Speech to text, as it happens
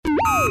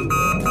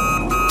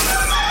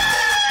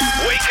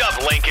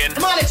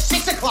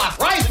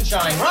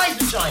shine, rise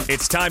and shine.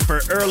 It's time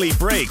for Early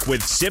Break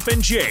with Sip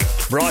and Jake,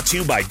 brought to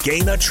you by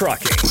Gaina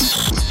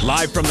Trucking.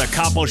 Live from the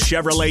Coppel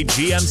Chevrolet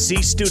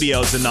GMC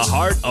studios in the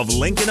heart of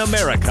Lincoln,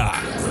 America.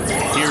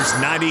 Here's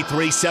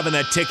 93.7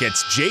 The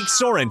Ticket's Jake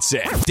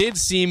Sorensen. Did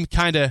seem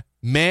kind of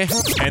meh.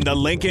 And the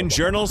Lincoln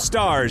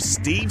Journal-Star's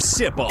Steve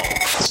Sipple.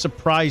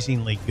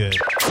 Surprisingly good.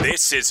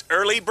 This is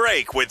Early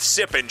Break with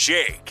Sip and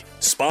Jake,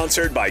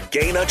 sponsored by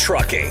Gaina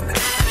Trucking.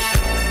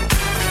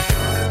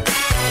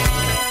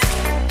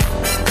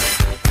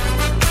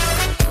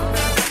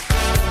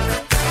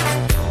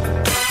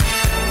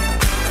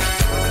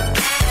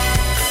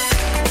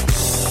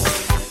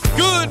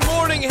 Good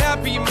morning,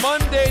 happy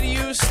Monday to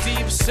you,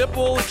 Steve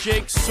Sipple,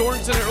 Jake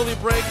Sorensen, Early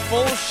Break,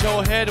 full show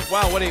ahead.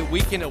 Wow, what a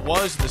weekend it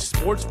was in the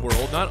sports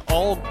world. Not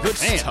all good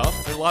stuff.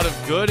 There's a lot of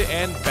good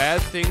and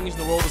bad things in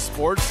the world of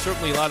sports.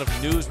 Certainly a lot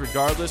of news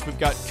regardless. We've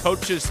got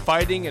coaches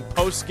fighting in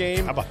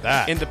post-game. How about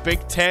that? In the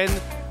Big Ten.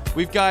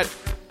 We've got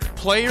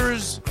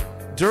players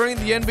during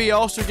the NBA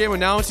All-Star Game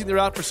announcing they're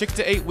out for 6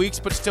 to 8 weeks,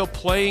 but still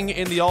playing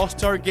in the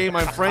All-Star Game.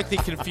 I'm frankly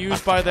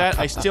confused by that.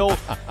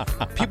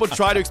 People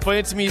try to explain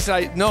it to me.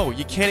 Say, no,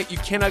 you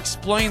cannot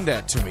explain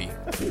that to me.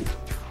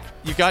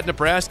 You got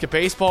Nebraska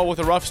baseball with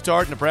a rough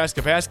start.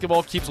 Nebraska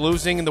basketball keeps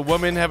losing, and the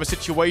women have a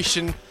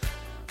situation.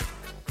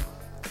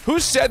 Who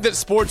said that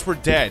sports were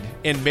dead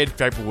in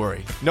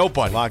mid-February?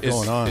 Nobody. A lot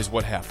going on. Is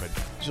what happened.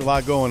 There's a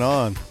lot going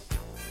on.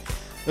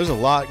 There is a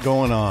lot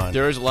going on.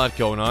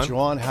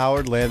 Juwan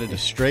Howard landed a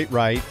straight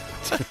right.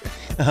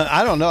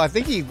 I don't know. I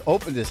think he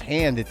opened his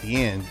hand at the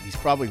end. He's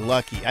probably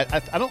lucky.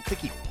 I don't think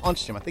he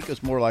punched him. I think it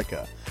was more like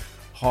a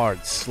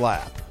hard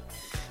slap.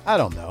 I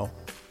don't know.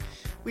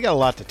 We got a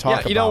lot to talk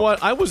about. You know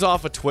what? I was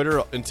off of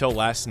Twitter until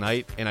last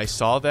night, and I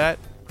saw that.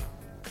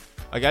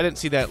 Like, I didn't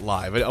see that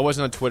live. I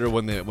wasn't on Twitter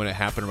when it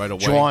happened right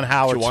away. Juwan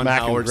Howard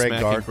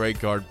smacking Greg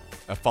Gard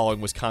following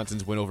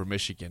Wisconsin's win over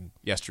Michigan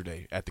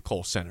yesterday at the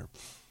Kohl Center.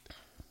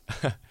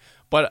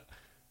 But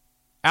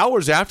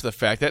hours after the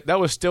fact, that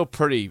was still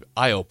pretty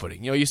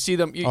eye-opening. You know, you see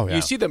them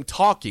you see them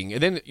talking,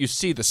 and then you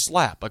see the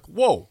slap. Like,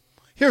 whoa.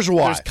 Here's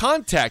why. There's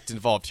contact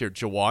involved here,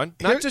 Juwan.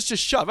 Not just a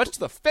shove. That's to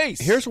the face.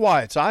 Here's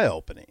why it's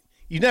eye-opening.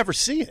 You never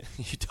see it.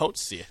 You don't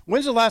see it.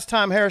 When's the last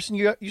time, Harrison,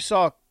 you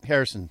saw –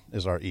 Harrison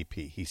is our EP.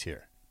 He's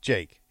here.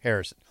 Jake,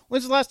 Harrison.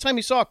 When's the last time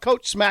you saw a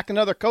coach smack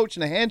another coach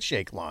in a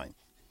handshake line?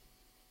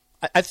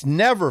 That's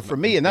never for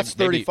me, and that's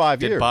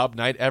 35 years. Did Bob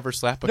Knight ever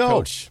slap a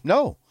coach?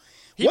 No.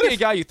 He'd be a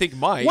guy you think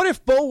might. What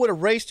if Bo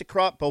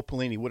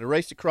Pelini would have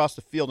raced across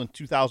the field in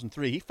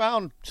 2003? He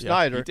found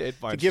Snyder to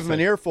give him an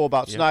earful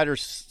about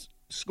Snyder's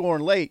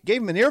scoring late.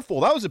 Gave him an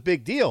earful. That was a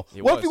big deal.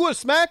 What if he would have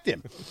smacked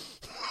him?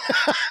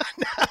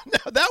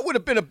 No, that would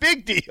have been a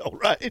big deal,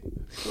 right?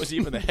 Was he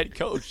even the head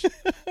coach?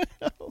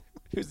 No.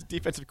 He was the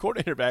defensive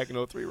coordinator back in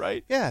 2003,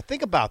 right? Yeah,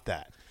 think about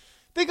that.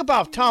 Think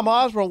about if Tom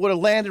Osborne would have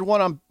landed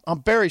one on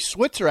Barry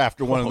Switzer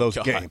after one of those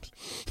games.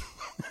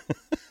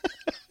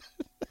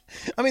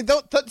 I mean,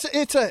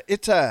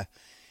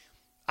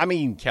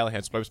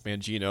 Callahan swipes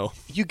Mangino.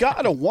 You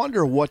got to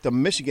wonder what the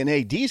Michigan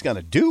AD is going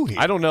to do here.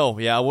 I don't know.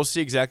 Yeah, we'll see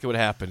exactly what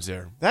happens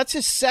there. That's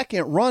his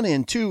second run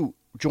into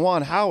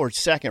Juwan Howard's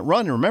second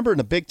run. And remember in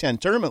the Big Ten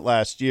tournament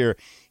last year,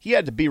 he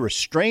had to be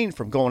restrained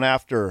from going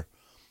after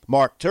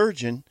Mark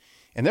Turgeon.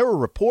 And there were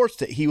reports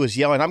that he was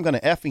yelling, "I'm going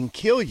to effing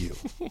kill you."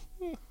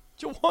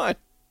 Juwan,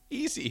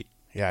 easy.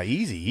 Yeah,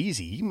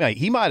 easy.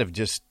 He might have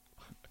just.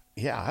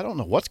 Yeah, I don't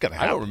know what's going to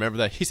happen. I don't remember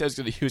that. He says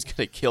he was going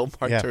to kill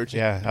Mark Turgeon.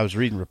 Yeah, I was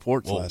reading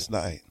reports last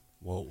night.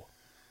 Whoa.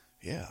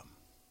 Yeah.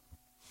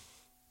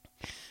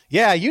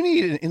 Yeah, you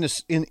need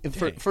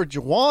for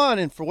Juwan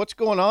and for what's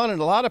going on in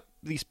a lot of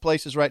these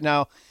places right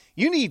now,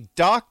 you need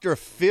Dr.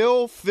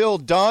 Phil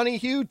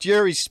Donahue,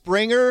 Jerry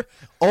Springer,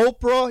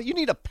 Oprah. You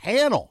need a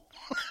panel.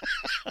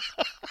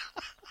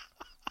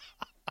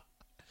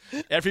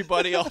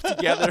 Everybody all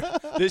together.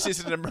 This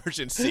is an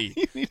emergency.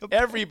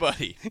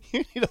 Everybody.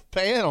 You need a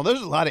panel.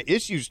 There's a lot of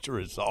issues to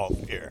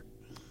resolve here.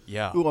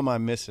 Yeah. Who am I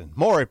missing?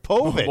 Maury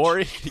Povich.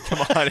 Maury,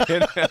 come on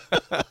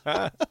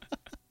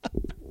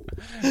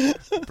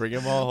in. Bring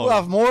him all home. We'll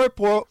have Maury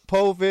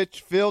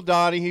Povich, Phil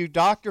Donahue,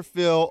 Dr.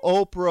 Phil,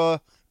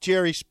 Oprah,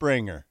 Jerry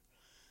Springer.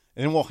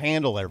 And then we'll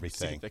handle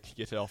everything. See if they can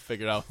get it all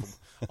figured out.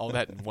 All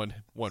that in one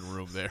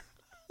room there.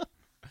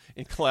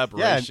 In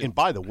collaboration. Yeah, and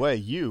by the way,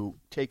 you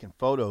taking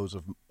photos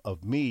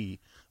of me,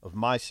 of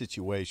my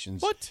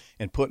situations,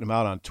 and putting them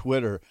out on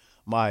Twitter.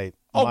 That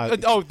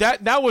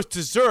was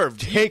deserved.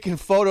 Taking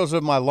photos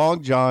of my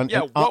Long John.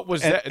 Yeah, what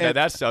was that?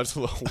 That sounds a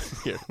little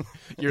weird.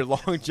 Your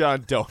Long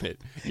John donut.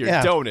 Your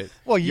donut.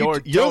 Well, you're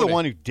the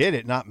one who did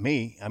it, not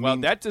me. I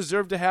mean, that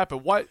deserved to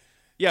happen. What?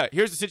 Yeah,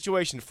 here's the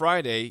situation.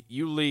 Friday,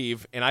 you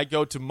leave, and I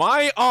go to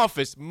my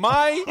office.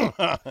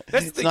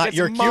 That's not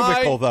your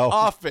cubicle, though.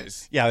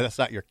 Office. Yeah, that's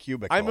not your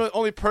cubicle. I'm the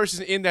only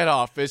person in that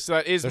office. So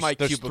that is my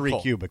cubicle. There's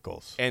 3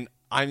 cubicles. And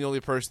I'm the only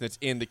person that's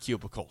in the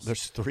cubicles.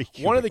 There's 3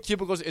 cubicles. One of the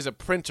cubicles is a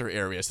printer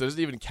area, so it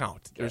doesn't even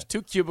count. Okay. There's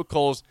 2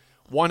 cubicles,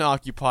 one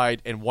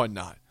occupied and one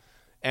not.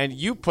 And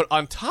you put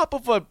on top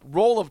of a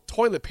roll of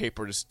toilet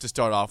paper to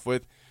start off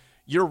with,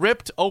 your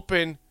ripped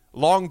open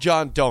Long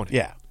John donut.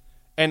 Yeah.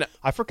 And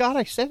I forgot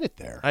I said it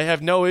there. I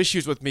have no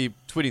issues with me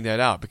tweeting that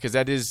out because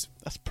that's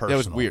personal. That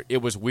was weird.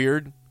 It was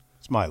weird.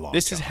 It's my long.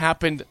 This has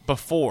happened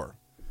before,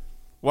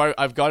 where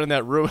I've gone in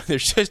that room and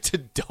there's just a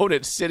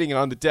donut sitting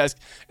on the desk,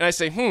 and I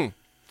say,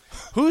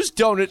 whose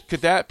donut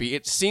could that be?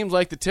 It seems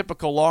like the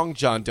typical Long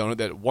John donut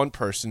that one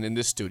person in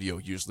this studio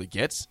usually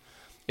gets.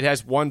 It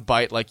has one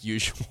bite like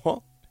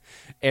usual,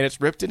 and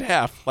it's ripped in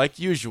half like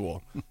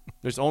usual.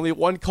 There's only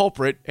one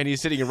culprit, and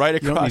he's sitting right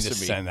across you don't need from to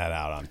me. Send that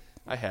out on.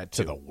 I had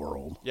to the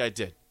world. Yeah, I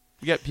did.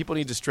 People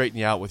need to straighten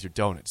you out with your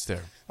donuts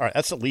there. All right,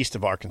 that's the least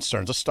of our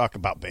concerns. Let's talk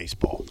about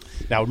baseball.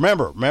 Now,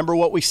 remember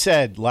what we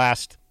said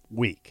last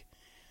week.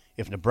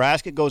 If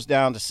Nebraska goes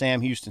down to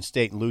Sam Houston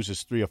State and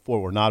loses 3 or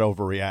 4, we're not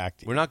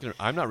overreacting.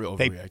 I'm not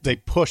overreacting. They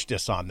pushed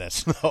us on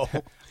this, though.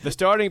 The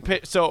starting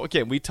pitch. So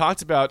again, we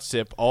talked about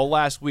SIP all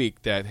last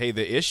week. That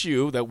the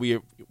issue that we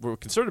were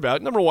concerned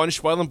about. Number one,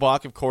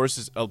 Schwellenbach, of course,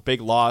 is a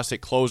big loss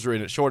at closer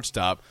and at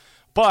shortstop.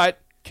 But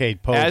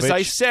Cade Povich. As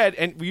I said,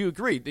 and you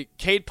agreed,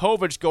 Cade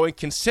Povich going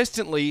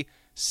consistently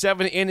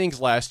 7 innings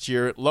last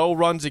year, low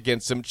runs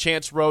against him.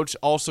 Chance Roach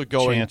also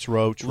going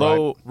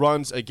low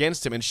runs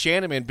against him. And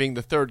Shanneman being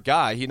the third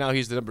guy.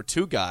 He's the number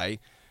 2 guy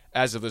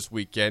as of this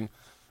weekend.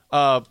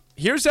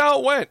 Here's how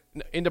it went.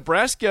 In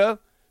Nebraska,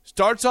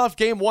 starts off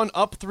game 1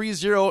 up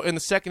 3-0 in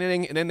the second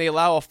inning, and then they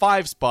allow a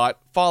 5 spot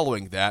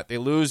following that. They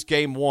lose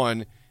game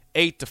 1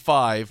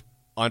 8-5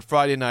 on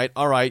Friday night.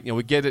 All right,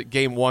 we get it.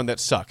 Game 1,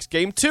 that sucks.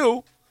 Game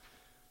 2,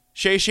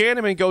 Shea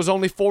Shanneman goes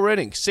only 4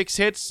 innings, 6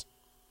 hits,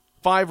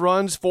 5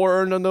 runs, 4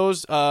 earned on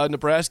those.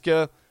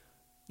 Nebraska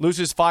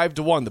loses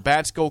 5-1. The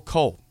bats go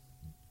cold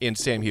in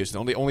Sam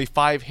Houston. Only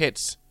 5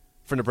 hits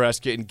for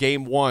Nebraska in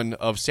Game 1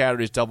 of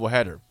Saturday's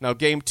doubleheader. Now,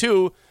 Game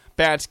 2,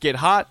 bats get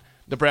hot.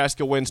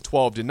 Nebraska wins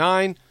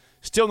 12-9.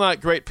 Still not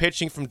great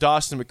pitching from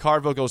Dawson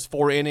McCarville. Goes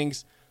 4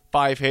 innings,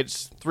 5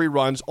 hits, 3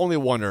 runs, only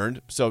 1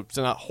 earned. So it's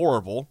not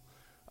horrible.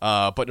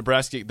 But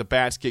Nebraska, the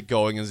bats get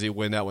going as they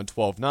win that one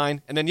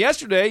 12-9. And then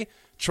yesterday,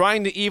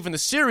 trying to even the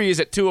series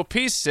at 2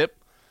 apiece, SIP,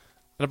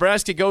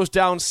 Nebraska goes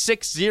down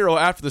 6-0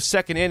 after the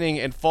second inning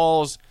and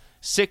falls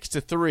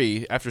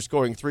 6-3 after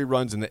scoring 3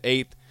 runs in the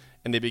 8th.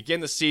 And they begin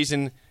the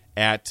season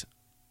at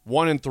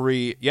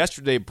 1-3.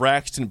 Yesterday,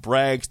 Braxton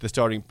Bragg, the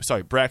starting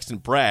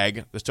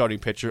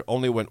pitcher,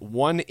 only went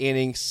 1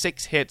 inning,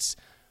 6 hits,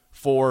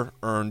 4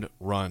 earned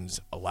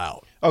runs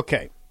allowed.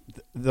 Okay,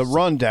 the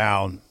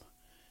rundown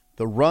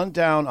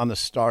on the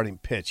starting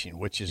pitching,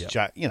 which is it's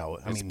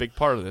a big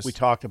part of this. We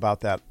talked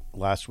about that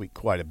last week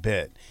quite a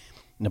bit.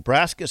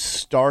 Nebraska's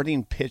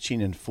starting pitching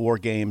in 4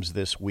 games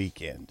this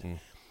weekend.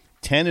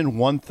 10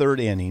 1/3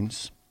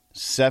 innings,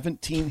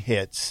 17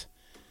 hits,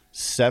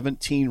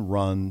 17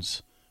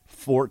 runs,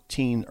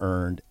 14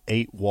 earned,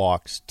 8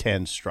 walks,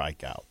 10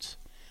 strikeouts.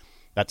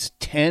 That's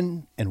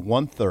 10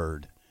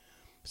 1/3,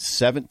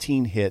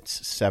 17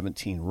 hits,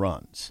 17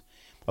 runs.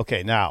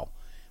 Okay, now,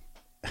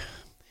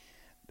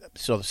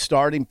 so the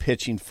starting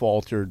pitching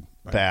faltered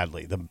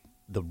badly. The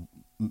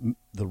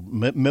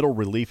middle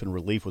relief and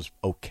relief was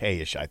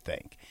okay-ish, I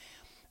think.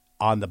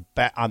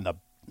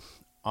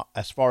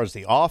 As far as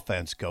the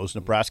offense goes,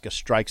 Nebraska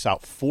strikes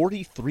out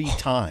 43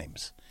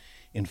 times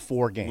in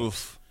 4 games.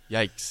 Oof.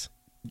 Yikes.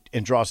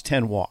 And draws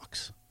 10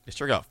 walks. They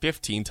struck out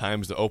 15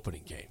 times the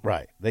opening game.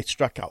 Right. They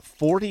struck out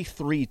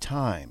 43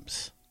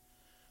 times.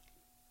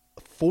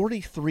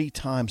 43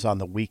 times on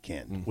the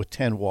weekend with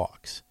 10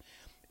 walks.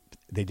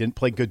 They didn't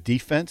play good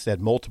defense. They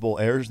had multiple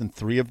errors in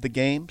 3 of the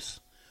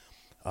games.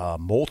 They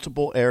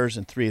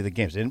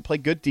didn't play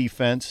good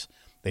defense.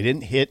 They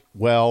didn't hit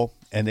well,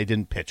 and they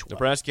didn't pitch well.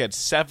 Nebraska had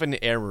 7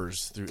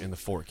 errors in the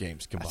 4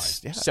 games combined.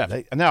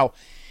 7. Now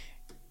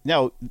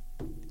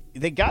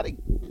they got to.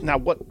 Now,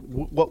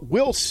 what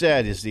Will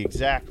said is the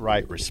exact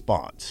right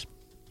response.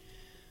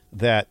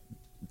 That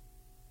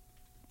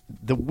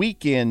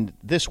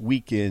this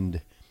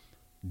weekend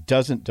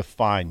doesn't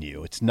define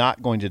you. It's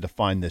not going to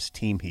define this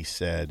team, he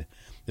said.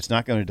 It's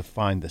not going to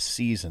define the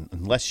season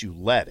unless you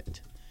let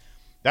it.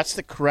 That's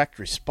the correct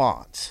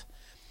response.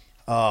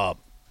 Will,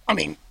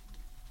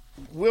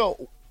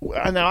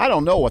 now I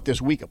don't know what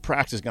this week of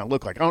practice is going to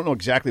look like. I don't know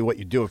exactly what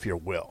you do if you're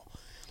Will.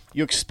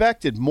 You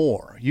expected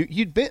more.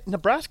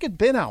 Nebraska had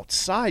been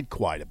outside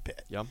quite a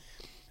bit. Yep.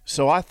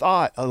 So I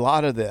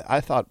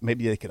thought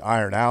maybe they could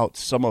iron out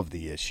some of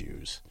the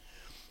issues.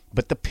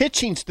 But the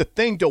pitching's the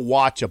thing to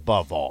watch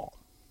above all.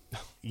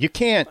 You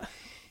can't.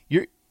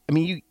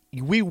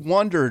 We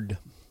wondered.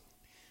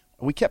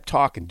 We kept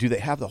talking. Do they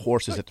have the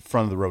horses at the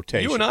front of the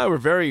rotation? You and I were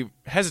very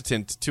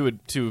hesitant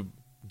to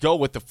go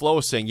with the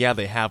flow, saying, "Yeah,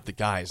 they have the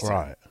guys."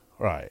 Right.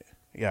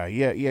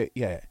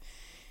 Yeah.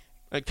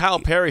 Kyle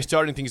Perry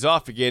starting things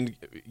off again,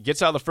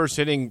 gets out of the first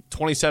inning,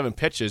 27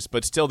 pitches,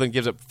 but still then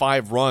gives up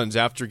 5 runs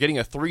after getting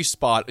a 3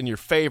 spot in your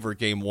favor.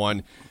 Game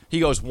 1, he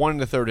goes 1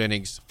 1/3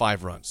 innings,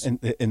 5 runs, and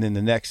then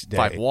the next day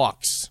 5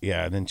 walks.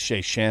 Yeah, and then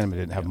Shea Shanneman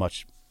didn't have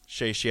much.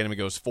 Shea Shanneman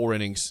goes 4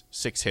 innings,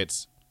 6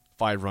 hits,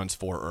 5 runs,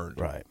 4 earned.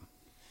 Right.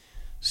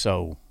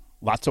 So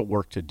lots of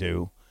work to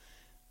do.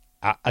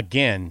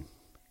 Again,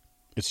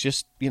 it's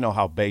just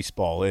how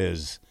baseball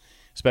is,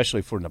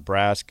 especially for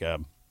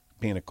Nebraska.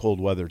 being a cold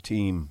weather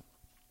team,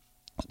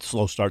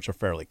 slow starts are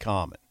fairly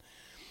common.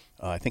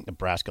 I think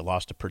Nebraska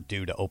lost to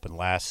Purdue to open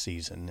last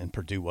season, and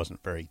Purdue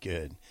wasn't very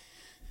good.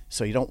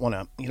 So you don't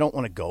want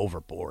to go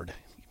overboard.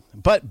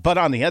 But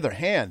on the other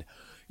hand,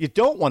 you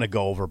don't want to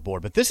go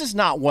overboard. But this is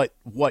not what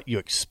you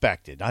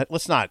expected.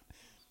 Let's not.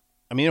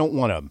 I mean, you don't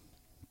want to.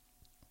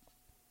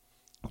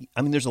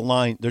 I mean, there's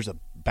a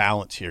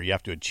balance here you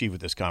have to achieve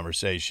with this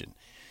conversation.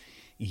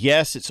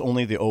 Yes, it's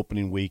only the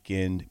opening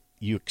weekend.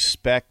 You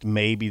expect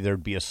maybe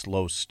there'd be a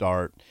slow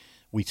start.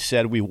 We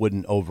said we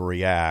wouldn't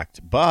overreact,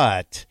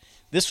 but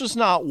this was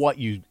not what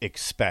you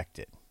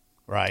expected,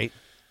 right?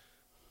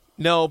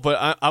 No,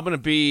 but I'm going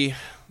to be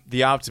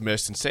the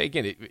optimist and say,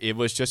 again, it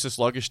was just a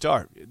sluggish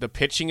start. The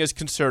pitching is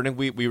concerning.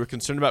 We were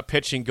concerned about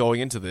pitching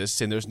going into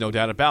this, and there's no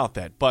doubt about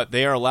that. But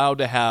they are allowed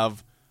to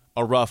have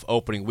a rough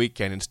opening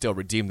weekend and still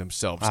redeem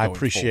themselves. I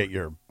appreciate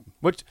your...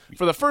 Which,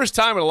 for the first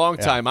time in a long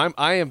time,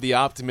 I am the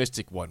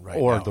optimistic one right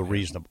now. Or the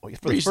reasonable.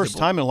 For the first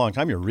time in a long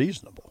time, you're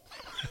reasonable.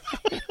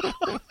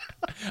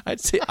 I'd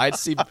say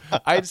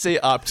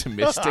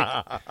optimistic.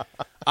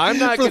 I'm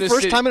not going to. For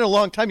the first time in a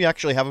long time, you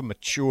actually have a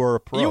mature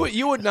approach.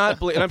 You would not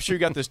believe, and I'm sure you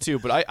got this too.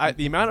 But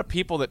the amount of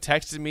people that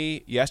texted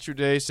me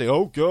yesterday say,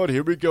 "Oh God,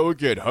 here we go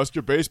again.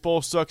 Husker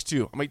baseball sucks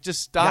too." I'm like,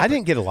 just stop. I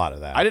didn't get a lot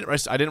of that. I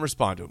didn't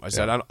respond to him. I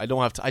said, I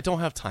don't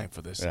have time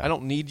for this. Yeah. I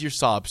don't need your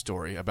sob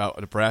story about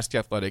Nebraska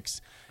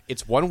athletics.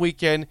 It's one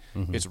weekend.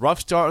 Mm-hmm. It's a rough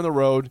start on the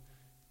road.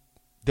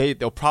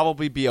 They'll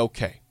probably be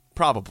okay.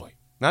 Probably,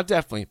 not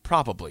definitely.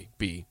 Probably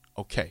be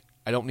okay.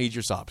 I don't need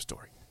your sob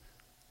story.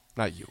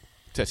 Not you.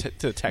 To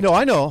text. No,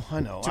 I know.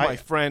 To my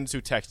friends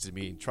who texted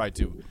me and tried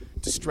to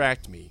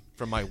distract me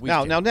from my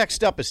weekend. Now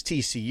next up is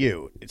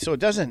TCU. So it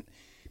doesn't.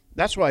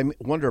 That's why I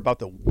wonder about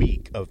the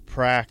week of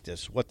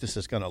practice, what this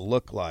is going to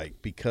look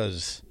like,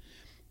 because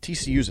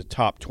TCU's a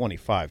top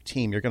 25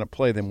 team. You're going to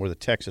play them where the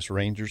Texas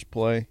Rangers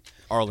play.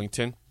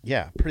 Arlington.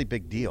 Yeah, pretty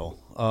big deal.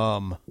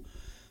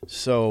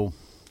 So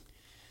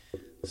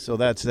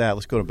that's that.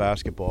 Let's go to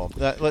basketball.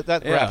 That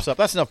wraps up.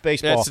 That's enough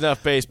baseball. That's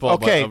enough baseball.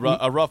 Okay, but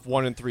a rough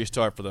 1-3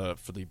 start for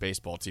the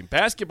baseball team.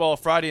 Basketball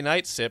Friday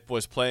night. SIP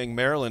was playing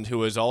Maryland,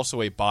 who is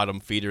also a bottom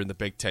feeder in the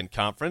Big Ten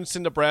Conference.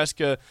 And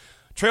Nebraska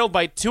trailed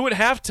by 2 at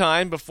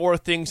halftime before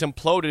things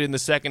imploded in the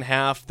second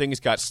half. Things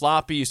got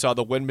sloppy. You saw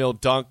the windmill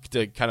dunk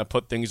to kind of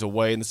put things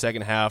away in the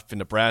second half. And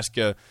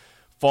Nebraska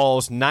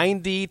falls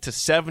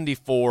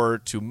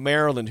 90-74 to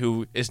Maryland,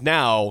 who is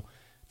now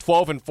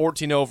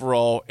 12-14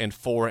 overall and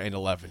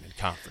 4-11 in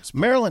conference.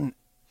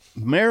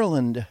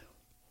 Maryland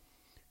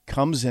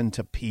comes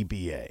into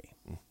PBA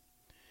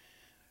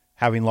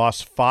having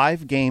lost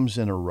 5 games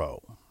in a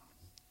row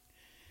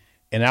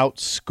and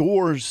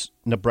outscores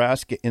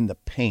Nebraska in the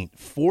paint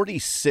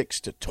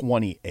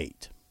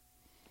 46-28.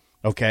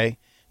 Okay?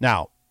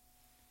 Now,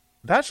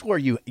 that's where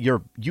you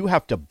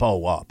have to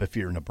bow up if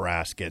you're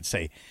Nebraska and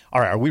say,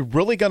 all right, are we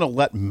really going to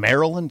let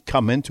Maryland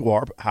come into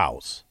our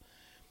house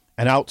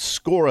and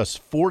outscore us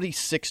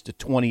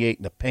 46-28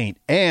 in the paint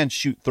and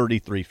shoot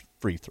 33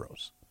 free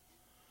throws?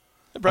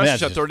 Nebraska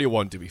shot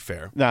 31, to be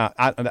fair. No,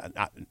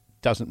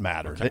 doesn't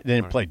matter. Okay. They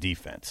didn't play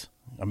defense.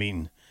 I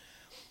mean,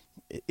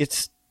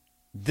 this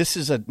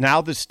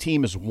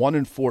team is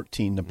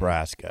 1-14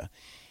 Nebraska.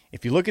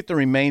 If you look at the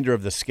remainder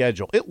of the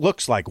schedule, it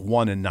looks like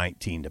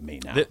 1-19 to me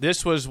now.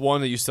 This was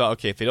one that you saw,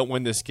 okay, if they don't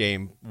win this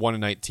game,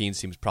 1-19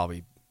 seems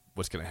probably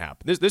what's going to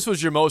happen. This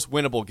was your most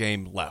winnable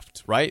game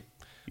left, right?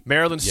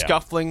 Maryland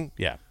scuffling.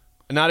 Yeah.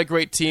 Not a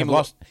great team.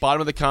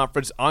 Bottom of the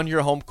conference. On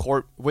your home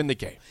court. Win the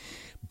game.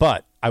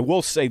 But I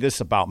will say this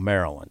about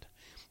Maryland.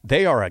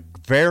 They are a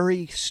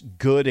very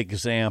good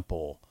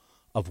example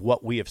of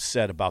what we have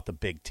said about the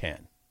Big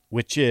Ten,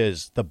 which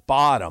is the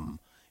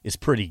bottom is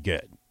pretty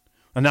good.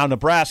 And now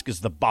Nebraska's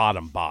the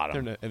bottom.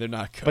 They're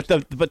not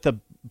good. But the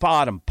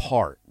bottom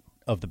part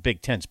of the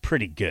Big Ten's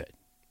pretty good.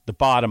 The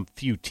bottom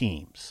few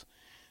teams.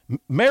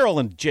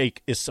 Maryland,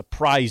 Jake, is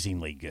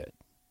surprisingly good.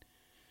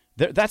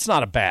 That's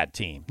not a bad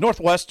team.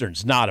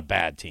 Northwestern's not a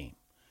bad team.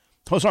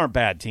 Those aren't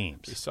bad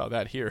teams. We saw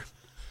that here.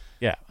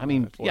 Yeah, I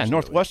mean,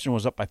 Northwestern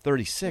was up by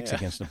 36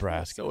 against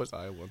Nebraska. So was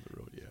Iowa on the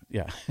road,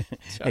 Yeah.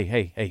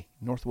 Hey,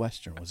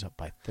 Northwestern was up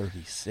by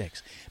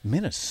 36.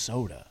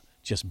 Minnesota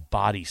just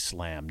body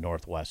slammed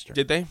Northwestern.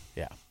 Did they?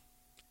 Yeah.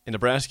 And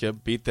Nebraska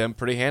beat them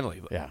pretty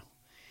handily. Yeah.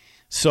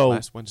 So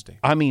last Wednesday.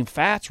 I mean,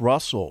 Fats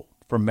Russell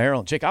from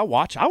Maryland. Jake, I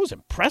was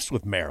impressed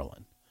with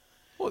Maryland.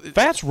 Well,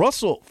 Fats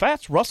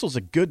Russell's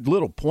a good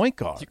little point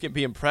guard. You can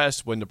be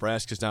impressed when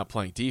Nebraska's not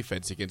playing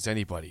defense against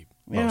anybody,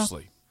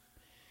 mostly.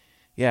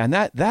 Yeah, and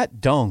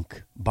that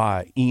dunk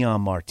by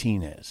Ian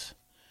Martinez.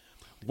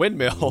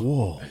 Windmill.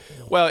 Whoa.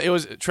 Well, it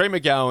was Trey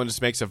McGowan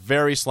just makes a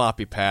very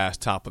sloppy pass,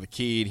 top of the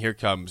key, and here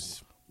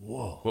comes.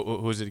 Whoa. Who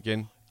was it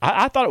again?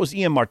 I thought it was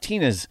Ian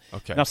Martinez.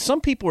 Okay. Now, some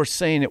people were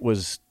saying it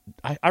was.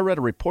 I read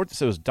a report that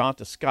said it was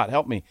Donta Scott.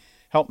 Help me.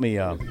 What's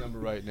the number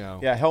right now?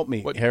 Yeah, help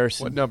me,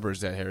 Harrison. What number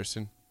is that,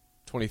 Harrison?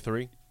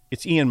 23.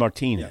 It's Ian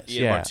Martinez.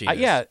 Ian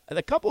Martinez.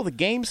 A couple of the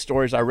game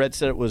stories I read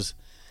said it was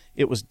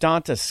it was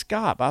Donta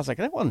Scott. I was like,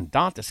 that wasn't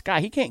Donta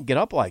Scott. He can't get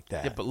up like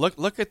that. Yeah, but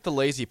look at the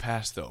lazy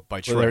pass, though,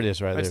 by Trey. Well, there it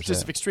is right there. It's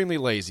just an extremely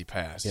lazy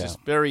pass. Yeah. Just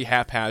very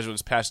haphazard.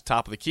 It's past the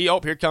top of the key. Oh,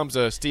 here comes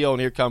a steal,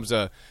 and here comes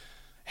a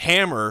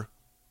hammer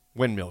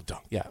windmill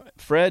dunk. Yeah.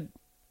 Fred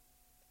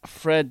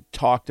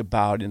talked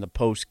about in the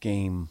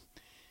post-game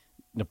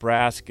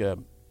Nebraska's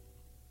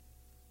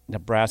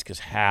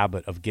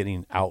habit of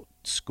getting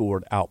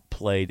outscored,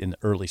 outplayed in the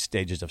early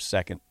stages of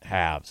second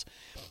halves.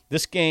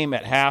 This game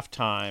at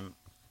halftime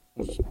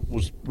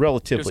was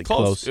relatively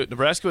close.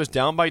 Nebraska was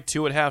down by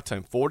 2 at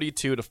halftime,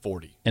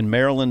 42-40. And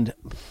Maryland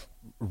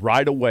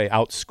right away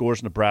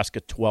outscores Nebraska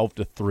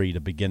 12-3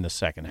 to begin the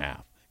second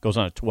half. Goes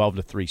on a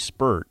 12-3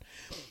 spurt.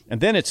 And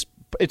then it's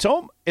I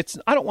don't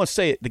want to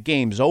say the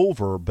game's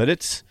over,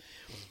 but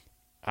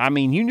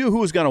you knew who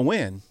was going to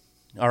win,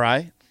 all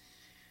right?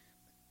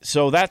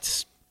 So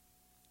there's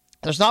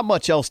not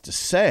much else to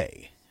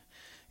say.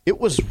 It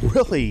was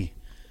really,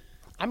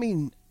 I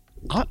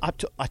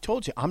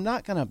told you I'm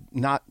not gonna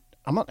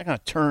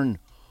turn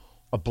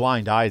a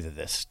blind eye to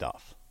this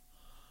stuff.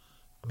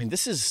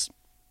 This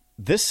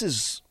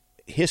is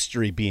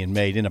history being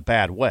made in a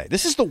bad way.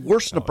 This is the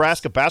worst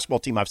Nebraska basketball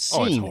team I've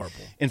seen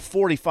in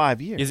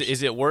 45 years.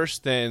 Is it worse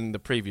than the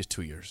previous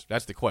 2 years?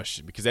 That's the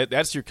question, because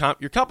that's your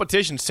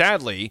competition.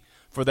 Sadly,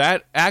 for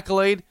that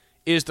accolade,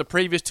 is the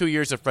previous 2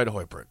 years of Fred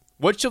Hoiberg.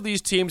 Which of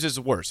these teams is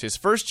worse? His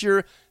first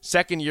year,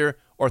 second year,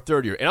 or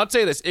third year? And I'll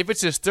tell you this, if it's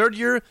his third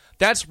year,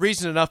 that's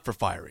reason enough for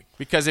firing.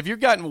 Because if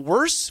you've gotten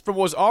worse from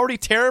what was already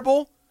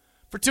terrible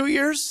for 2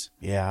 years,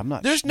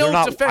 there's no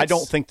defense. I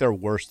don't think they're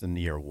worse than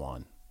year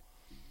one.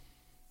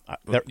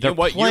 They're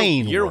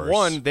playing year worse.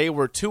 One, they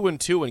were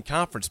 2-2 in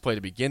conference play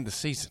to begin the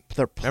season.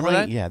 Remember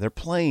that? Yeah, they're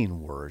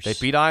playing worse. They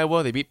beat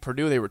Iowa. They beat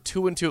Purdue. They were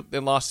 2-2,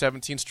 then lost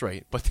 17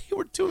 straight. But they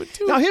were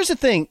 2-2. Now, here's the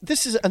thing.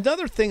 This is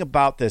another thing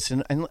about this.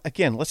 And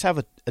again, let's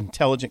have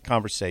intelligent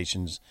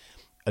conversations,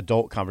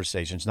 adult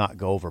conversations, not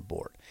go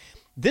overboard.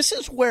 This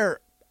is where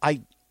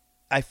I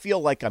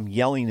feel like I'm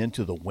yelling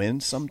into the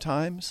wind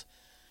sometimes.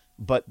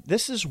 But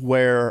this is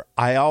where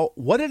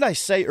what did I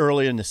say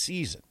earlier in the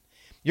season?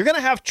 You're going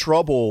to have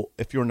trouble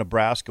if you're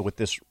Nebraska with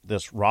this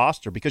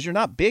roster because you're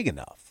not big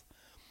enough.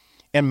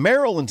 And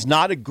Maryland's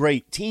not a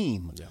great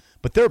team,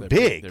 but they're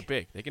big. They're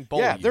big. They can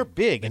bully you. Yeah, they're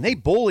big, and they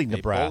bully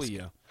Nebraska. Bully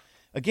you.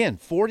 Again,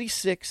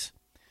 46.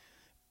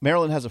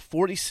 Maryland has a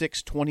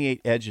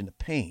 46-28 edge in the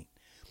paint.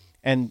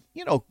 And,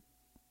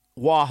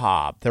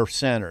 Wahab, their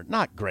center,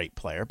 not great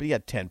player, but he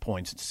had 10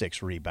 points and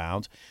 6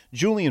 rebounds.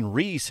 Julian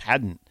Reese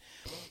hadn't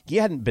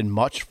been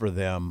much for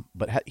them,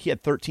 but he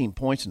had 13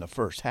 points in the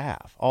first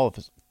half. All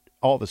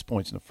of his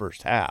points in the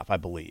first half, I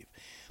believe.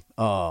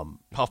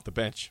 Off the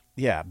bench.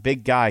 Yeah,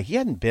 big guy. He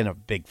hadn't been a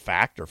big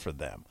factor for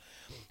them.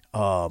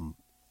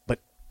 But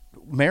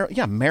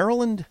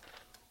Maryland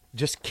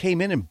just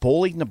came in and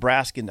bullied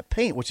Nebraska in the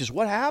paint, which is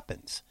what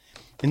happens.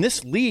 In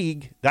this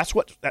league, that's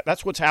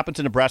what's happened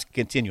to Nebraska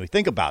continually.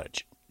 Think about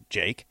it,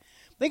 Jake.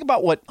 Think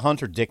about what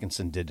Hunter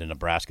Dickinson did to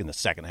Nebraska in the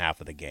second half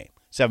of the game.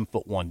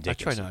 7'1" Dickinson. I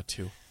try not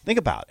to. Think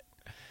about it.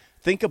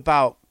 Think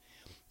about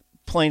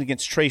playing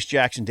against Trace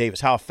Jackson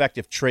Davis, how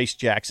effective Trace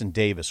Jackson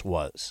Davis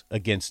was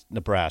against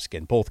Nebraska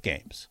in both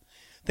games.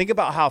 Think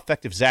about how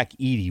effective Zach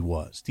Edey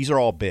was. These are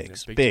all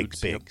bigs.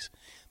 Bigs. Yep.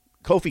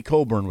 Kofi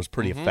Coburn was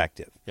pretty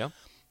effective. Yeah.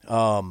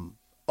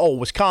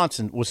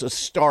 Wisconsin was a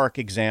stark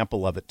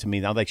example of it to me.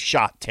 Now, they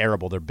shot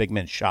terrible. Their big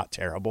men shot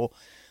terrible.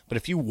 But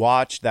if you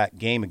watch that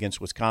game against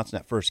Wisconsin,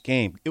 that first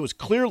game, it was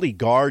clearly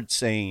guards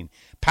saying,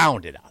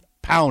 pound it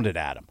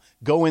at him.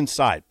 Go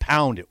inside,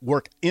 pound it,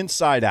 work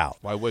inside out.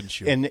 Why wouldn't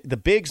you? And the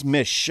bigs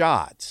missed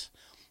shots.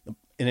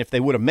 And if they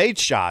would have made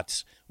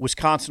shots,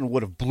 Wisconsin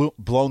would have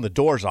blown the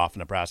doors off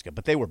Nebraska.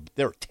 But they were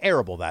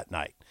terrible that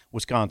night,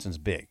 Wisconsin's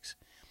bigs.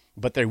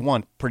 But they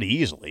won pretty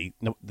easily.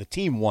 The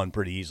team won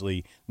pretty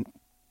easily,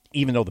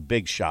 even though the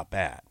bigs shot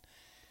bad.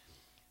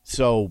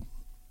 So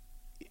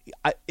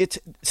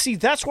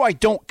that's why I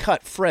don't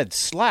cut Fred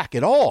slack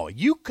at all.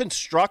 You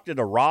constructed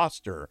a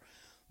roster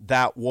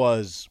that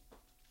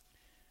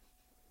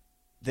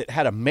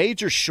had a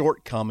major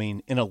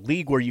shortcoming in a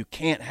league where you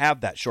can't have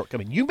that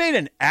shortcoming. You made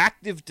an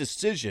active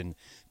decision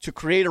to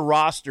create a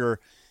roster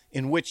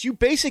in which you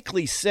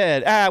basically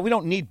said, we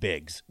don't need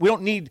bigs. We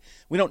don't need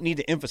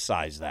to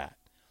emphasize that.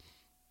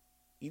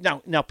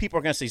 Now people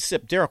are going to say,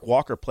 Derek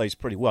Walker plays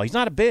pretty well. He's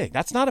not a big.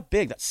 That's not a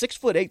big. That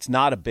 6'8"'s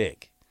not a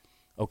big.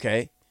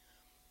 Okay?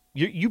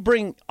 You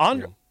bring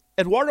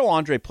Eduardo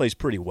Andre plays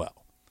pretty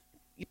well.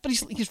 But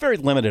he's very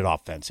limited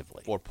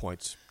offensively. 4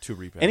 points, 2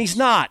 rebounds. And he's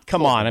not.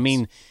 Come on. Points. I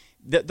mean,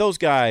 those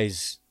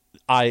guys,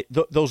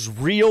 those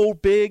real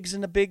bigs in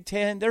the Big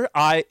Ten,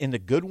 and the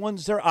good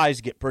ones, their eyes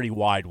get pretty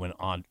wide when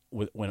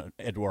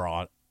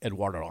Eduardo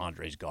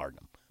Andre's guarding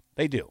them.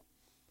 They do.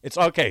 It's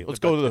okay. Let's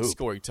go to the hoop.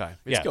 Scoring time.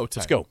 It's go time.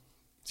 Let's go.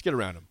 Let's get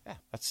around him.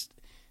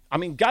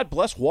 Yeah, God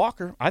bless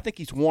Walker. I think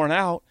he's worn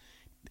out.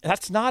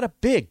 That's not a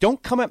big.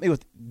 Don't come at me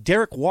with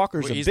Derek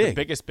Walker's a big. He's the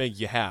biggest big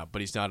you have,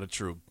 but he's not a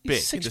true big.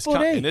 He's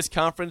 6'8". In this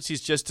conference,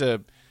 he's just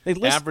a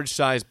average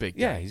size big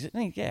guy.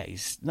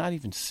 He's not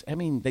even. I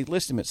mean, they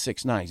list him at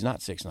 6'9". He's not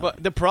 6'9".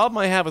 But the problem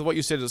I have with what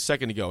you said a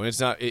second ago, and it's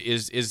not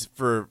is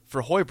for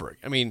Hoiberg.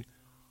 I mean,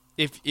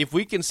 if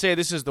we can say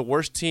this is the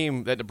worst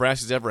team that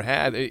Nebraska's ever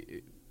had,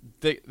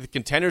 the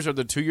contenders are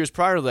the 2 years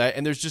prior to that,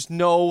 and there's just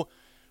no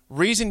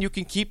reason you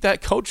can keep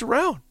that coach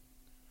around.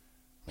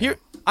 Here,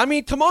 I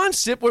mean, come on,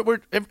 Sip.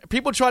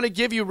 People try to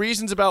give you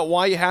reasons about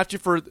why you have to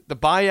for the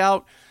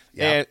buyout,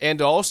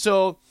 and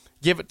also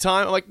give it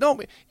time. I'm like, no,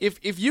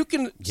 if you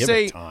can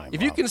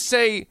can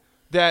say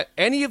that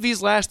any of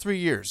these last 3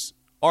 years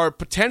are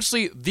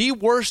potentially the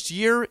worst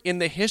year in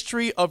the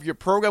history of your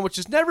program, which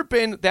has never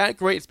been that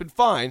great. It's been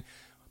fine,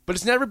 but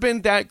it's never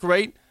been that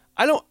great.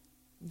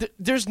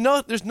 There's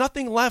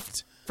nothing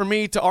left for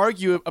me to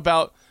argue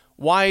about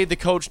why the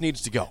coach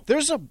needs to go.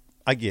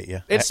 I get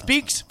you. It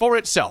speaks for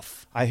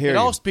itself. I hear you. It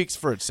all speaks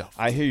for itself.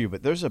 I hear you,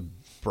 but there's a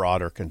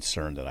broader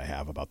concern that I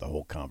have about the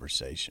whole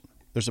conversation.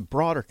 There's a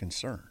broader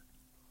concern.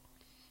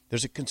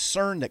 There's a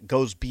concern that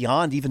goes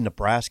beyond even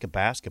Nebraska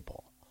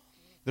basketball.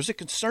 There's a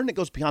concern that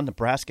goes beyond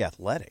Nebraska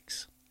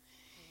athletics.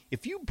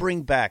 If you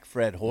bring back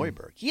Fred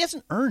Hoiberg, he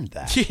hasn't earned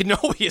that. No,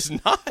 he has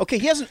not. Okay,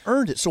 he hasn't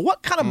earned it. So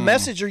what kind of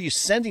message are you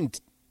sending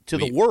to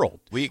the world?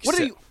 What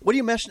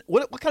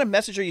kind of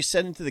message are you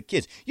sending to the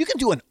kids? You can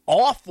do an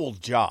awful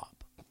job.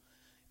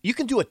 You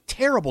can do a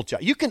terrible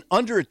job. You can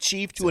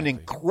underachieve to an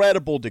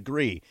incredible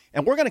degree,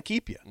 and we're going to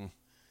keep you.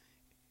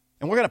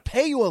 And we're going to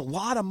pay you a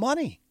lot of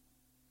money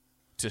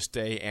to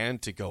stay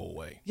and to go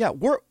away. Yeah,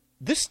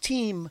 this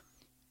team,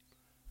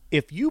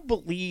 if you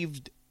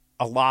believed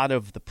a lot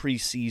of the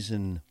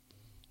preseason,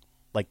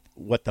 like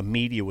what the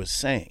media was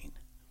saying,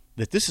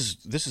 that this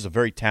is a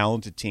very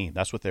talented team.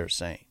 That's what they're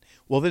saying.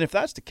 Well, then if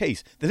that's the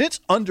case, then it's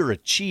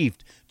underachieved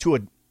to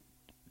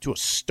a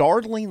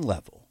startling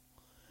level.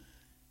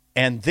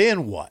 And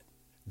then what?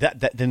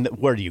 Then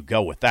where do you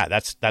go with that?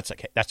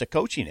 That's a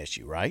coaching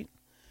issue, right?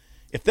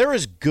 If they're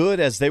as good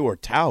as they were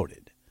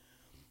touted,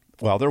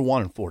 well, they're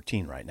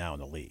 1-14 right now in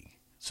the league.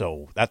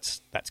 So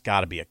that's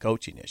got to be a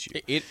coaching issue.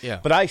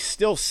 But I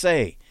still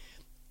say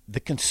the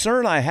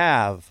concern I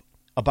have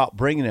about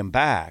bringing him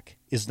back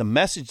is the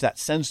message that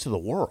sends to the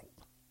world.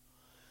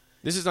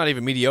 This is not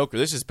even mediocre.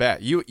 This is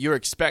bad.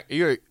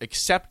 You're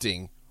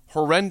accepting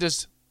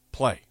horrendous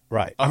play.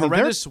 Right. A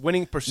horrendous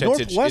winning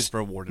percentage is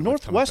rewarded.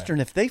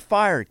 Northwestern, if they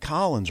fired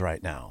Collins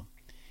right now,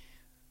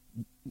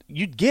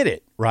 you'd get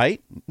it,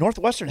 right?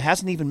 Northwestern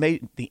hasn't even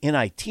made the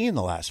NIT in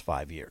the last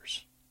 5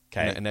 years.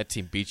 Okay, and that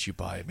team beat you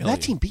by a million.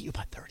 That team beat you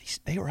by 30.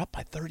 They were up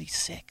by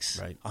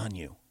 36 on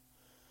you.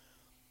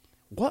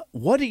 What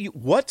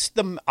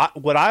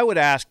I would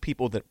ask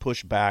people that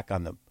push back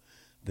on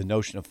the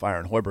notion of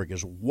firing Hoiberg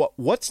is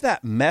what's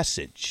that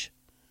message?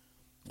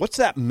 What's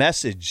that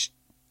message?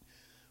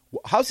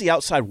 How's the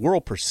outside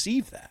world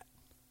perceive that?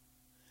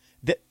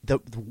 The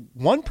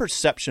one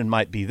perception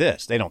might be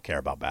this: they don't care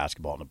about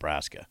basketball in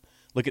Nebraska.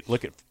 Look at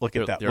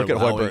that. They're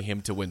allowing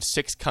him to win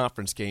 6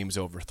 conference games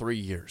over 3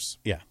 years.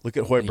 Yeah, look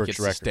at Hoiberg's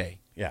record. To stay.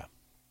 Yeah,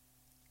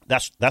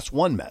 that's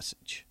one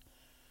message.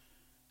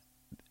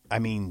 I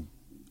mean,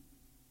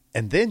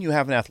 and then you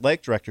have an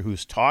athletic director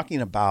who's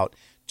talking about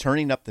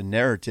turning up the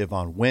narrative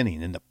on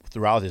winning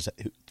throughout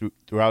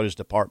his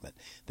department.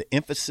 The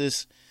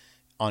emphasis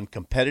on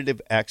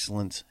competitive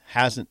excellence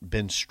hasn't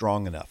been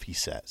strong enough, he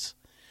says.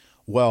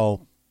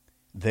 Well,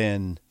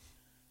 then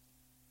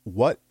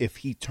what if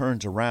he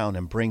turns around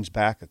and brings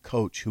back a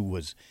coach who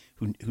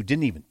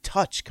didn't even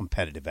touch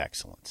competitive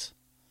excellence?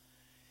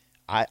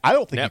 I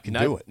don't think you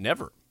can do it.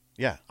 Never.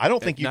 Yeah, I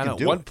don't think you can do it.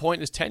 Not at one point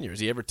in his tenure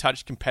has he ever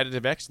touched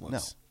competitive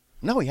excellence.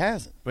 No, he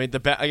hasn't. I mean,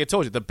 like I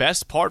told you, the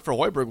best part for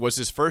Hoiberg was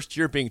his first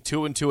year being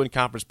 2-2 in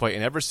conference play,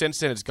 and ever since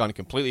then, it's gone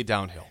completely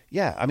downhill.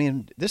 Yeah, I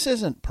mean, this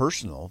isn't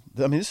personal.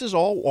 I mean, this is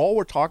all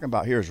we're talking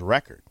about here is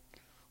record.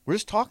 We're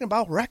just talking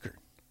about record,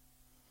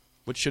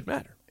 which should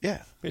matter.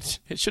 Yeah,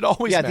 it should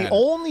always matter. Yeah,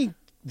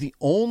 the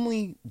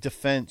only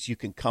defense you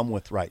can come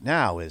with right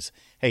now is,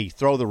 hey,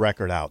 throw the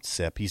record out,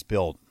 Sip. He's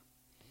building.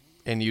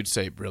 And you'd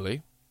say,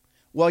 really?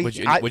 Well,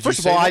 first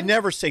of all, I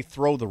never say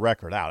throw the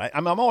record out.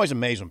 I'm always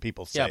amazed when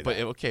people say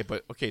that.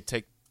 Okay,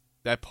 take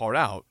that part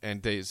out,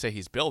 and they say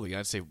he's building.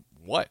 I'd say,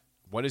 what?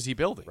 What is he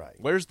building? Right.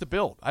 Where's the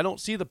build? I don't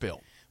see the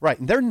build. Right,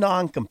 and they're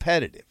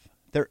non-competitive.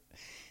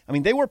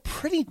 They were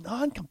pretty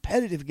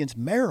non-competitive against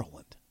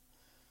Maryland.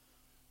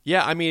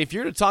 Yeah, I mean, if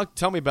you're to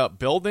tell me about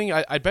building,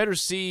 I'd better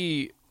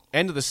see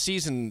end of the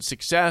season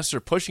success or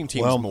pushing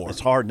teams more. Well, it's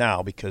hard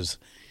now because,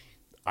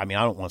 I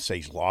don't want to say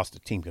he's lost a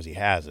team because he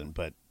hasn't,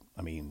 but,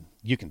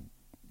 you can –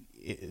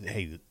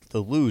 hey, the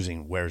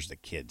losing wears the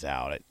kids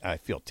out. I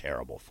feel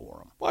terrible for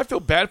them. Well, I feel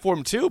bad for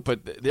them too,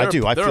 but they're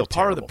a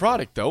part of the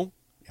product, though.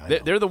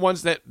 They're the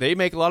ones that they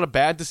make a lot of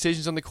bad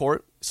decisions on the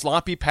court.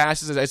 Sloppy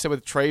passes, as I said,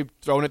 with Trey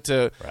throwing it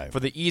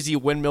for the easy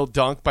windmill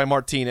dunk by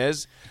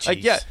Martinez.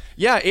 Jeez.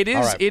 It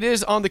is. Right. It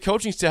is on the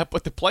coaching staff,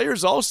 but the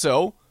players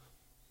also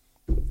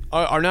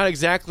are not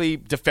exactly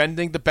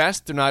defending the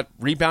best. They're not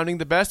rebounding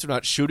the best. They're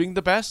not shooting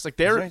the best.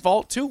 They're at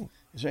fault too.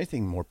 Is there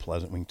anything more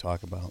pleasant we can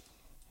talk about?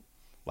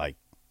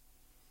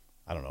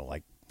 I don't know,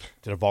 like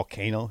Did a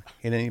volcano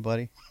hit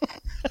anybody?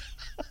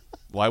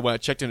 Well, I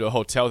checked into a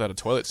hotel that had a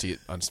toilet seat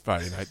on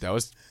Friday night. That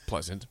was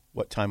pleasant.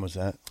 What time was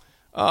that?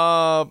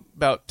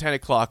 About 10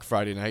 o'clock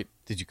Friday night.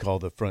 Did you call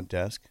the front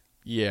desk?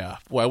 Yeah.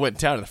 Well, I went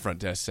down to the front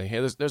desk saying, hey,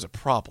 there's a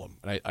problem.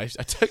 And I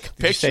took a picture.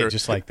 Did you say it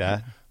just like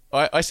that?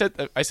 I sent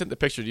the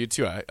picture to you,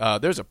 too.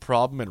 There's a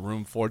problem in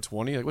room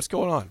 420. Like, what's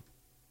going on?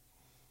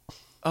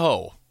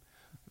 Oh,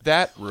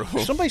 that room.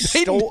 Somebody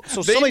stole.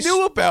 They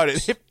knew about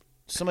it.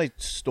 Somebody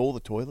stole the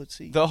toilet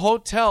seat? The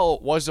hotel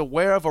was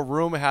aware of a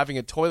room having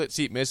a toilet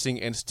seat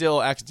missing and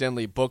still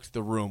accidentally booked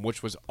the room,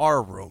 which was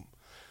our room.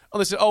 Oh,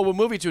 they said, we'll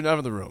move you to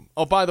another room.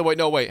 Oh, by the way,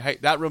 no, wait. Hey,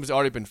 that room's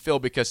already been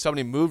filled because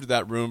somebody moved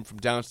that room from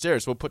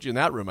downstairs. So we'll put you in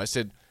that room. I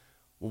said,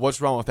 well,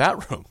 what's wrong with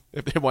that room?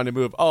 If they want to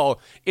move. Oh,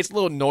 it's a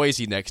little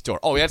noisy next door.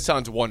 Oh, that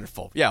sounds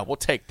wonderful. Yeah, we'll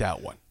take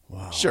that one.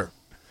 Wow. Sure.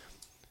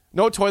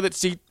 No toilet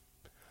seat.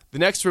 The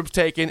next room's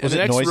taken. And the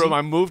next room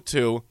I moved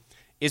to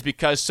is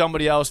because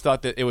somebody else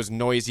thought that it was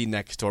noisy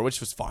next door, which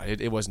was fine.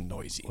 It wasn't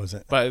noisy. Was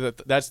it?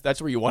 But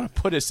that's where you want to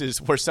put us,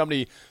 is where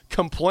somebody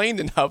complained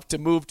enough to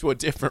move to a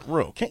different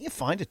room. Can't you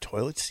find a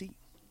toilet seat?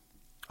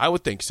 I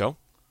would think so.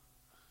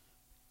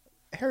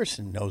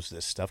 Harrison knows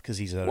this stuff because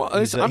he I'm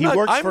works not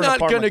for an apartment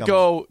going to company.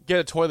 go get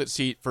a toilet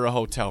seat for a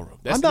hotel room.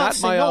 That's not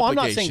my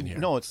obligation here.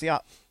 No, it's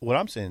what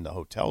I'm saying. The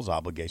hotel's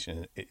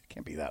obligation. It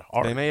can't be that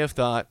hard. They may have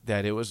thought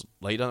that it was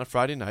late on a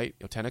Friday night,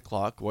 10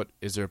 o'clock. What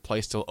is there a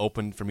place still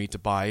open for me to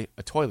buy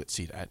a toilet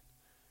seat at?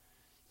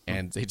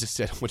 And they just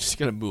said, we're just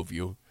going to move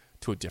you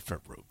to a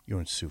different room. You're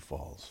in Sioux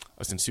Falls. I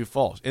was in Sioux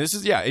Falls. And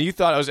and you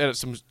thought I was at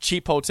some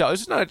cheap hotel.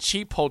 This is not a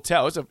cheap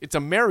hotel. It's a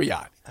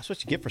Marriott. That's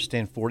what you get for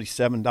staying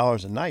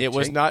 $47 a night. It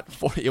was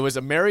it was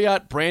a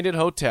Marriott branded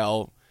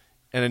hotel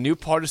in a new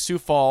part of Sioux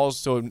Falls,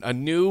 so a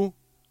new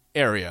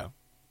area.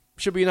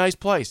 Should be a nice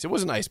place. It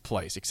was a nice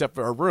place, except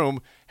for our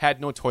room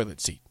had no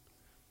toilet seat.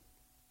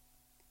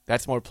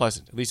 That's more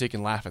pleasant. At least I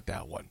can laugh at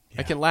that one. Yeah.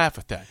 I can laugh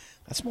at that.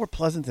 That's more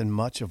pleasant than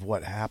much of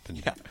what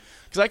happened. Yeah,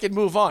 because I can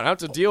move on. I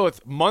don't have to deal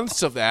with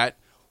months of that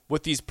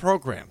with these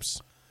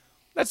programs.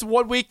 That's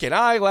one weekend.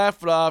 I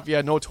laughed it off.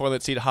 Yeah, no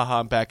toilet seat. Haha,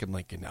 I'm back in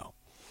Lincoln now.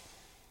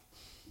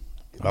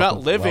 I'm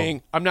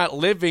not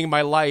living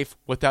my life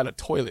without a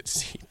toilet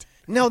seat.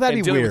 No, that'd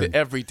be dealing weird. With it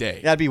every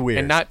day. That'd be weird.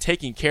 And not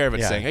taking care of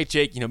it, saying, "Hey,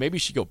 Jake, maybe you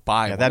should go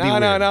buy one." That'd be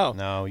weird.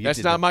 No,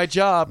 that's not my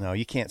job. No,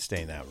 you can't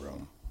stay in that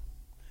room.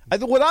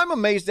 What I'm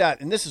amazed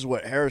at, and this is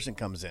what Harrison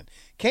comes in.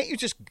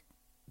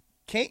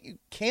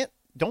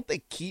 Don't they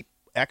keep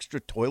extra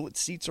toilet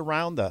seats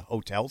around the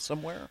hotel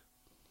somewhere?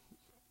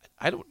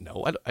 I don't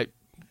know.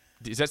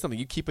 Is that something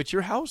you keep at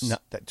your house? No,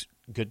 that's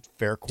good,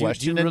 fair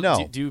question.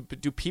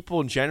 Do people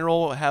in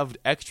general have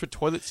extra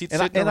toilet seats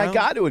sitting around? I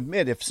got to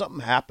admit, if something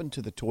happened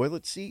to the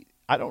toilet seat,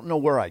 I don't know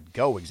where I'd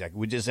go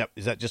exactly. Is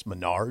that just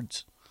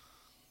Menards?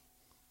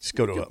 Just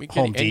go to a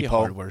Home Depot. Any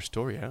hardware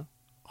store, yeah.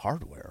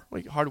 Hardware?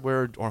 Like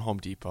hardware or Home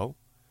Depot.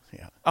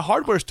 Yeah. A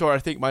hardware store, I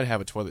think, might have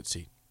a toilet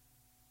seat.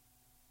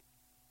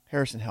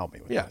 Harrison, help me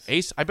with this.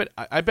 Ace. I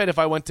bet if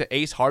I went to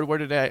Ace Hardware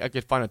today, I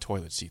could find a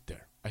toilet seat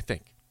there. I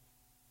think.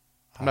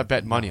 I'm not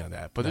betting money on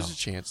that, but there's a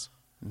chance.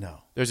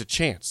 No. There's a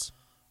chance.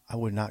 I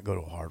would not go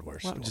to a hardware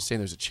store. I'm just saying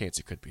there's a chance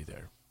it could be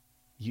there.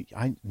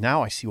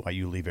 Now I see why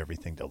you leave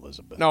everything to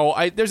Elizabeth. No,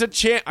 there's a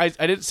chance. I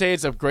didn't say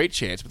it's a great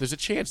chance, but there's a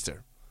chance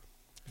there.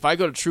 If I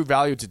go to True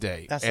Value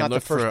today, that's not the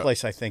first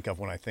place I think of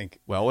when I think.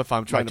 Well, if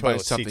I'm trying to buy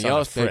something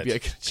else, maybe I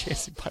get a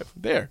chance to buy one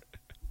there.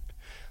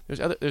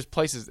 There's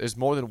places. There's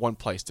more than one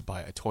place to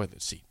buy a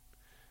toilet seat.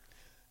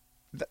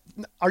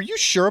 Are you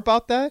sure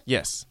about that?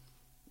 Yes.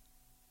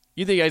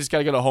 You think I just got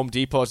to go to Home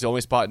Depot? It's the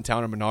only spot in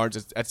town, or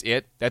Menards? That's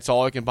it? That's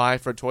all I can buy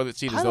for a toilet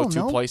seat is those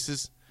two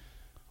places?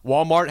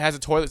 Walmart has a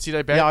toilet seat,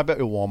 I bet? Yeah, I bet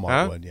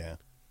Walmart would, yeah.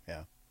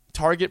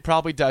 Target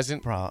probably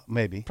doesn't.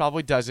 Maybe.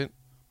 Probably doesn't.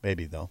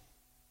 Maybe, though.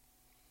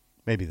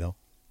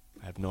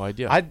 I have no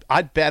idea.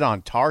 I'd bet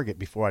on Target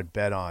before I'd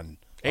bet on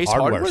Ace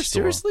Hardware store.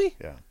 Seriously?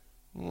 Yeah.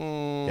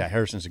 Yeah,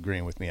 Harrison's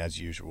agreeing with me as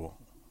usual.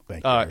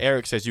 Thank you,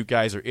 Eric says, you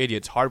guys are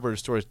idiots. Hardware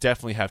stores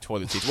definitely have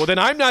toilet seats. Well, then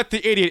I'm not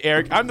the idiot,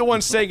 Eric. I'm the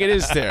one saying it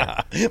is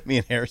there. Me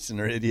and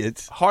Harrison are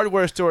idiots.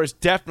 Hardware stores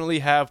definitely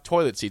have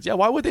toilet seats. Yeah,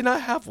 why would they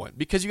not have one?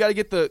 Because you got to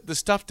get the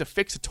stuff to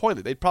fix a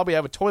toilet. They'd probably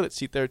have a toilet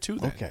seat there, too,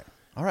 then. Okay.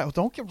 All right, well,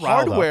 don't get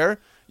riled Hardware,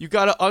 you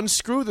got to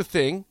unscrew the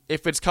thing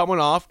if it's coming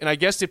off, and I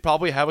guess they'd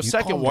probably have a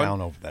second one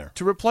down over there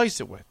to replace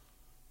it with.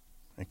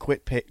 And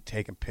quit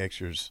taking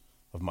pictures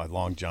of my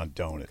Long John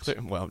donuts.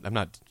 Well, I'm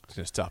not going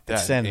to stop that.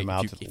 Send them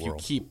out to the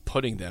world. If you keep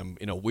putting them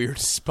in a weird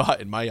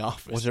spot in my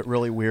office. Was it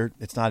really weird?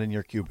 It's not in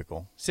your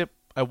cubicle. Sip,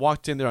 I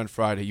walked in there on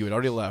Friday. You had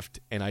already left,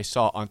 and I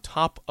saw on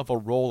top of a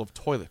roll of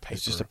toilet paper.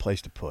 It's just a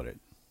place to put it.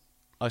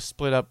 A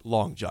split-up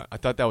Long John. I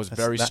thought that was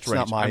very strange.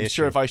 Not my I'm issue.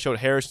 sure if I showed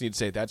Harrison, he'd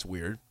say, that's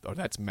weird, or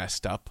that's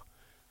messed up.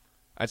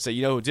 I'd say,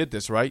 you know who did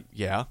this, right?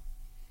 Yeah.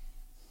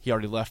 He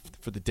already left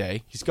for the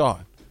day. He's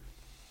gone.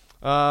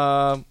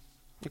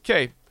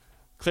 Okay.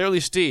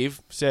 Clearly,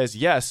 Steve says,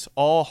 yes,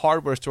 all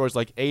hardware stores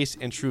like Ace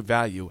and True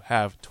Value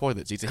have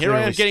toilet seats. And here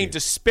I am getting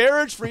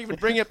disparaged for even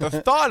bringing up the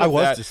thought of that.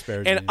 I was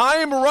disparaging and you. I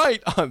am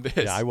right on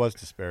this. Yeah, I was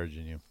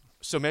disparaging you.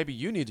 So maybe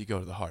you need to go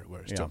to the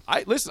hardware store.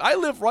 Yeah. I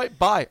live right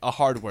by a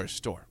hardware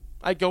store.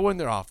 I go in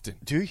there often.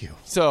 Do you?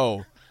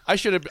 So I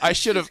should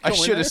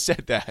have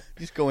said that.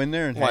 Just go in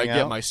there and Well, hang I out.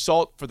 get my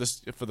salt for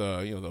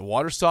the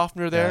water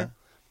softener there. Yeah.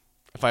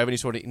 If I have any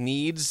sort of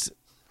needs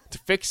to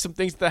fix some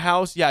things at the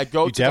house, I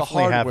go You to the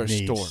definitely have hardware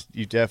needs. store.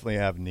 You definitely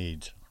have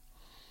needs.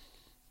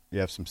 You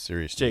have some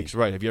serious Jake's needs.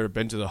 right. Have you ever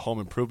been to the home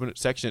improvement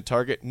section at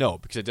Target? No,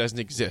 because it doesn't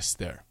exist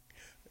there.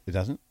 It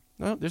doesn't?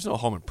 No, there's no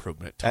home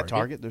improvement at Target. At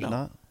Target, there's No.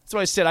 not? That's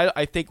what I said.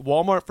 I think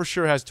Walmart for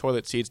sure has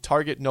toilet seats.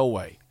 Target, no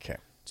way. Okay.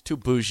 It's too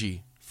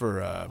bougie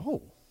for.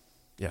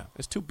 Yeah,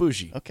 it's too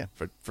bougie. Okay.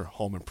 For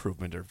home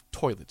improvement or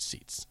toilet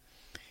seats.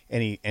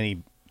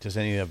 Does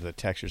any of the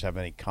textures have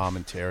any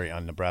commentary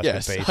on Nebraska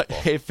baseball?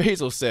 Yes.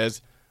 Faisal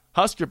says,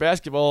 Husker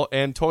basketball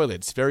and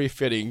toilets. Very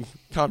fitting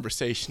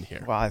conversation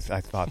here. Well, I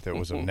thought there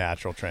was a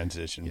natural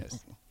transition.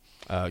 Yes.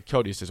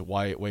 Cody says,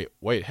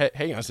 wait,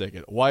 hang on a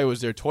second. Why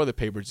was there toilet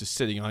paper just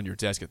sitting on your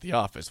desk at the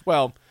office?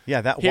 Well,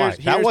 Yeah, that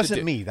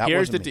wasn't me. That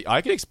wasn't me.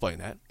 I can explain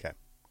that. Okay.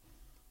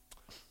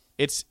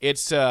 It's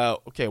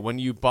okay when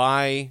you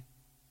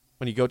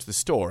go to the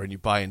store and you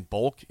buy in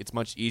bulk, it's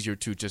much easier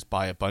to just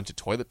buy a bunch of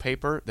toilet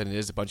paper than it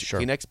is a bunch of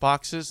Kleenex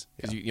boxes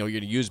because you're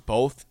going to use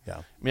both. Yeah. I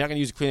mean, you're not going to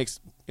use Kleenex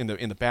in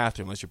the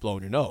bathroom unless you're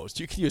blowing your nose.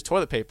 You can use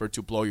toilet paper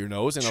to blow your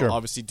nose, and it'll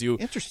obviously do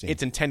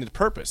its intended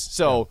purpose.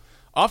 So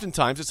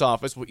oftentimes this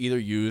office will either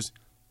use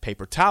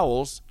paper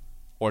towels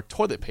or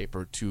toilet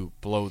paper to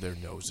blow their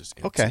noses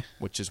into. Okay.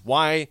 Which is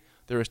why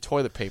there is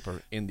toilet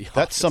paper in the office.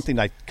 That's something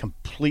I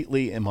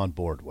completely am on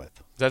board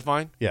with. Is that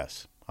fine?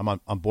 Yes. I'm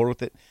on board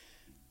with it.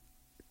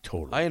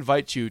 Totally. I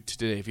invite you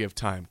today, if you have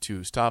time,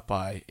 to stop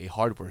by a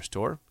hardware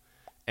store,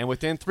 and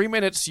within 3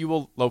 minutes, you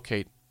will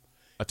locate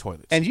a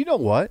toilet. And you know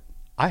what?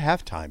 I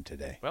have time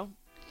today. Well,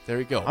 there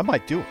you go. I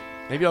might do it.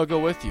 Maybe I'll go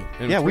with you.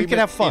 We can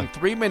have fun. In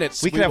 3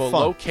 minutes, We can have will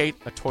fun. locate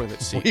a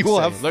toilet seat. We will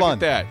have Look fun. at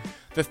that.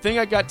 The thing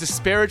I got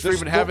disparaged for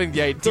even having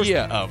the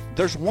idea of.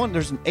 There's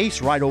an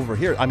Ace right over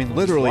here. I mean,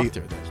 literally walk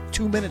there then.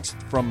 2 minutes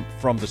from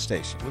the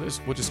station.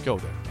 We'll just go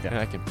there, and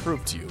I can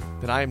prove to you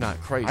that I am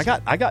not crazy.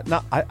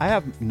 I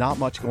have not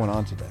much going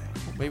on today.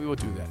 Maybe we'll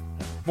do that.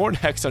 More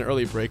next on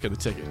Early Break of the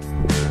Ticket.